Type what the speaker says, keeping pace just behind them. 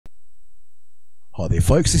Hi there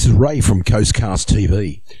folks, this is Ray from Coastcast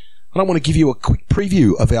TV, and I want to give you a quick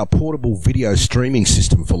preview of our portable video streaming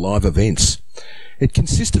system for live events. It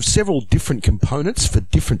consists of several different components for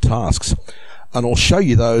different tasks, and I'll show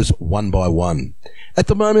you those one by one. At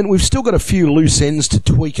the moment we've still got a few loose ends to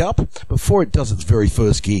tweak up before it does its very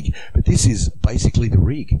first gig, but this is basically the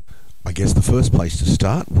rig. I guess the first place to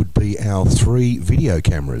start would be our three video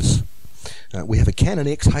cameras. We have a Canon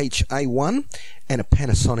XH-A1 and a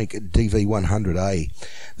Panasonic DV100A.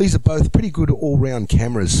 These are both pretty good all-round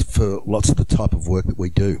cameras for lots of the type of work that we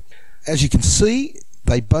do. As you can see,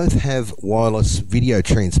 they both have wireless video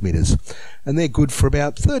transmitters, and they're good for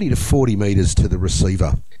about 30 to 40 meters to the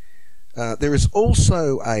receiver. There is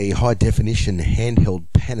also a high-definition handheld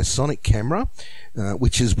Panasonic camera,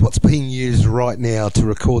 which is what's being used right now to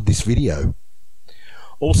record this video.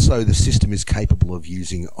 Also, the system is capable of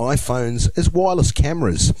using iPhones as wireless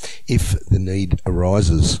cameras if the need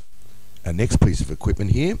arises. Our next piece of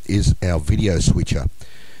equipment here is our video switcher.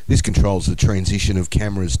 This controls the transition of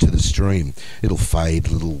cameras to the stream. It'll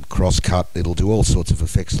fade, it'll cross-cut, it'll do all sorts of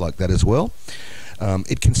effects like that as well.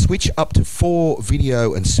 It can switch up to 4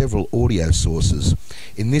 video and several audio sources.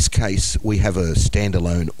 In this case, we have a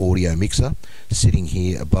standalone audio mixer sitting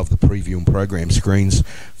here above the preview and program screens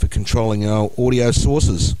for controlling our audio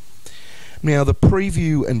sources. Now, the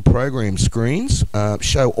preview and program screens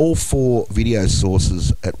show all 4 video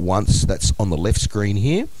sources at once. That's on the left screen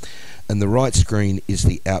here, and the right screen is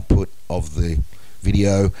the output of the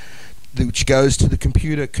video, which goes to the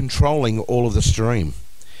computer controlling all of the stream.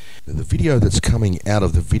 The video that's coming out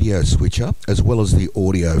of the video switcher, as well as the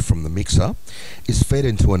audio from the mixer, is fed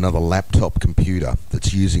into another laptop computer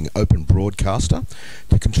that's using Open Broadcaster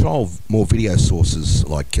to control more video sources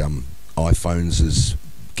like iPhones as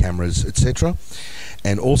cameras, etc.,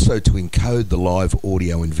 and also to encode the live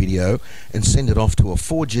audio and video and send it off to a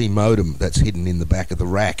 4G modem that's hidden in the back of the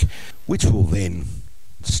rack, which will then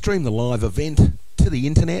stream the live event to the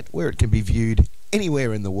internet, where it can be viewed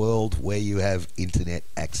anywhere in the world where you have internet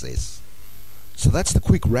access. So that's the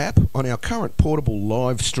quick wrap on our current portable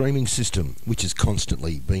live streaming system, which is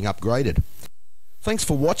constantly being upgraded. Thanks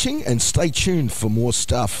for watching, and stay tuned for more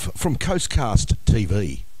stuff from Coastcast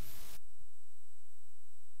TV.